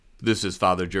This is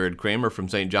Father Jared Kramer from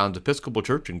St. John's Episcopal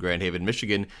Church in Grand Haven,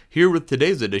 Michigan, here with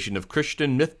today's edition of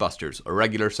Christian Mythbusters, a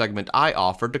regular segment I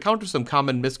offer to counter some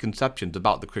common misconceptions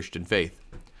about the Christian faith.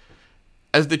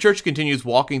 As the Church continues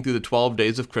walking through the 12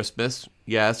 days of Christmas,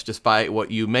 yes, despite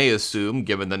what you may assume,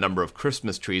 given the number of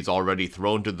Christmas trees already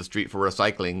thrown to the street for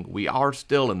recycling, we are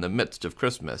still in the midst of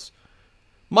Christmas.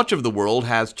 Much of the world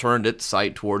has turned its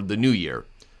sight toward the New Year.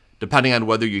 Depending on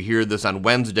whether you hear this on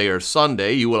Wednesday or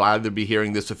Sunday, you will either be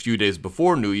hearing this a few days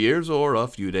before New Year's or a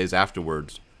few days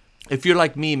afterwards. If you're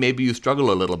like me, maybe you struggle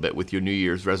a little bit with your New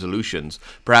Year's resolutions,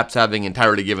 perhaps having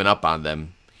entirely given up on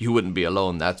them. You wouldn't be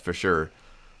alone, that's for sure.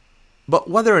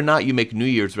 But whether or not you make New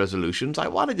Year's resolutions, I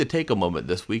wanted to take a moment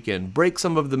this week and break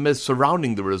some of the myths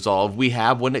surrounding the resolve we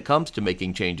have when it comes to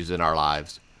making changes in our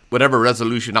lives. Whatever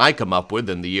resolution I come up with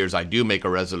in the years I do make a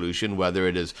resolution, whether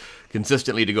it is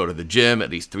consistently to go to the gym at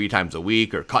least 3 times a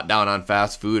week, or cut down on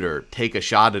fast food, or take a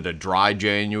shot at a dry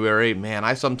January, man,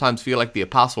 I sometimes feel like the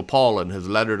Apostle Paul in his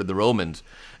letter to the Romans.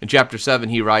 In chapter 7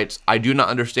 he writes, "I do not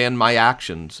understand my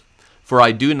actions, for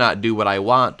I do not do what I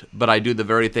want, but I do the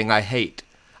very thing I hate.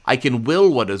 I can will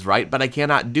what is right, but I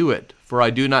cannot do it, for I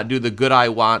do not do the good I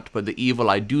want, but the evil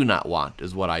I do not want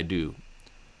is what I do."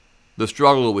 The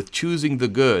struggle with choosing the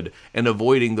good and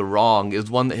avoiding the wrong is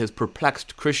one that has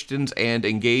perplexed Christians and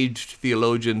engaged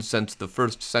theologians since the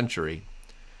 1st century.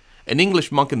 An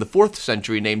English monk in the 4th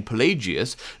century named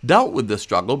Pelagius dealt with this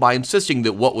struggle by insisting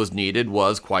that what was needed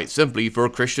was, quite simply, for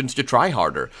Christians to try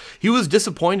harder. He was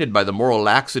disappointed by the moral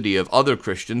laxity of other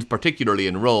Christians, particularly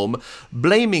in Rome,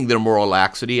 blaming their moral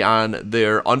laxity on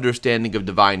their understanding of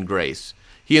divine grace.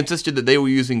 He insisted that they were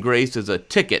using grace as a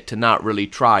ticket to not really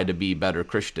try to be better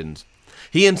Christians.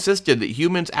 He insisted that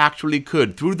humans actually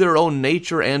could, through their own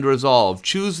nature and resolve,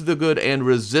 choose the good and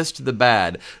resist the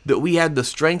bad, that we had the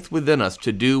strength within us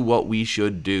to do what we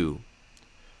should do.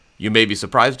 You may be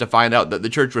surprised to find out that the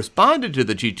Church responded to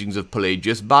the teachings of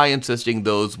Pelagius by insisting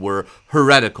those were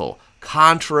heretical,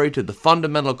 contrary to the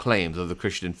fundamental claims of the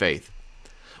Christian faith.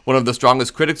 One of the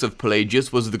strongest critics of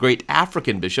Pelagius was the great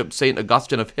African bishop, St.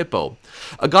 Augustine of Hippo.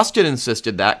 Augustine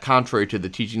insisted that, contrary to the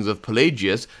teachings of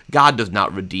Pelagius, God does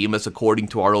not redeem us according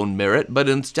to our own merit, but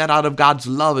instead out of God's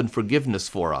love and forgiveness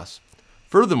for us.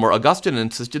 Furthermore, Augustine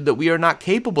insisted that we are not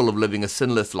capable of living a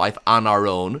sinless life on our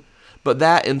own, but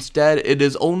that instead it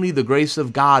is only the grace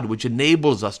of God which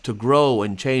enables us to grow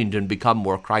and change and become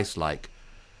more Christ-like.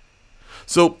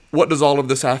 So, what does all of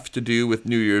this have to do with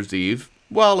New Year's Eve?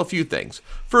 Well, a few things.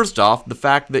 First off, the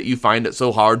fact that you find it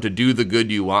so hard to do the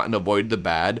good you want and avoid the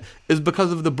bad is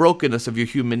because of the brokenness of your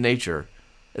human nature.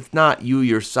 It's not you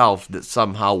yourself that's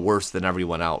somehow worse than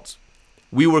everyone else.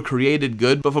 We were created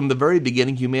good, but from the very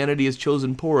beginning humanity is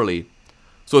chosen poorly.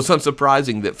 So it's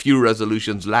unsurprising that few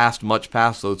resolutions last much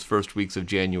past those first weeks of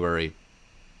January.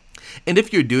 And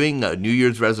if you're doing a New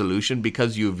Year's resolution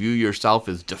because you view yourself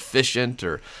as deficient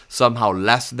or somehow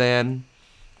less than,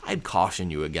 I'd caution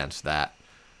you against that.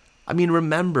 I mean,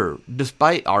 remember,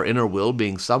 despite our inner will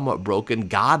being somewhat broken,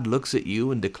 God looks at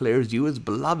you and declares you as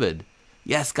beloved.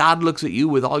 Yes, God looks at you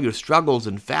with all your struggles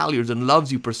and failures and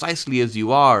loves you precisely as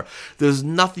you are. There's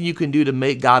nothing you can do to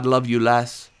make God love you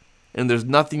less. And there's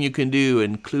nothing you can do,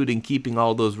 including keeping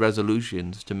all those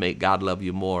resolutions, to make God love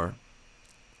you more.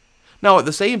 Now, at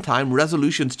the same time,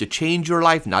 resolutions to change your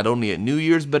life, not only at New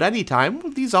Year's, but any time,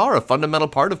 well, these are a fundamental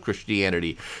part of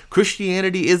Christianity.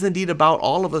 Christianity is indeed about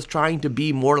all of us trying to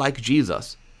be more like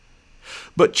Jesus.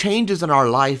 But changes in our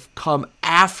life come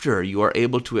after you are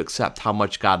able to accept how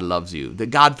much God loves you,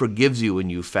 that God forgives you when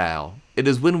you fail. It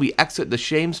is when we exit the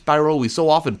shame spiral we so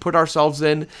often put ourselves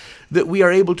in that we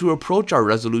are able to approach our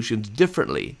resolutions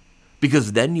differently.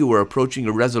 Because then you are approaching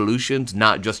your resolutions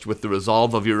not just with the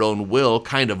resolve of your own will,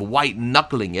 kind of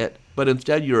white-knuckling it, but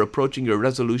instead you're approaching your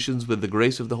resolutions with the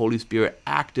grace of the Holy Spirit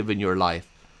active in your life,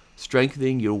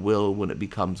 strengthening your will when it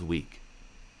becomes weak.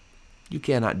 You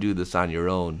cannot do this on your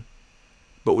own.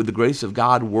 But with the grace of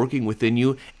God working within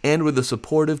you, and with a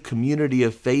supportive community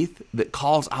of faith that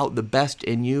calls out the best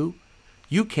in you,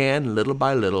 you can, little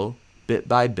by little, bit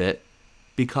by bit,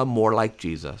 become more like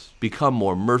Jesus, become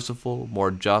more merciful, more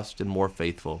just, and more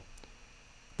faithful.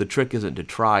 The trick isn't to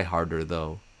try harder,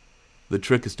 though. The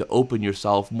trick is to open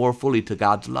yourself more fully to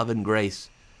God's love and grace,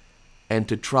 and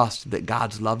to trust that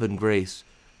God's love and grace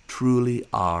truly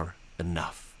are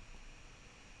enough.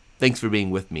 Thanks for being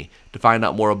with me. To find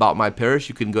out more about my parish,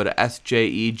 you can go to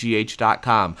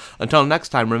sjegh.com. Until next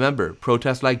time, remember,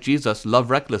 protest like Jesus,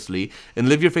 love recklessly, and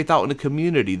live your faith out in a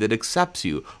community that accepts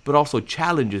you, but also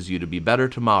challenges you to be better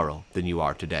tomorrow than you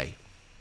are today.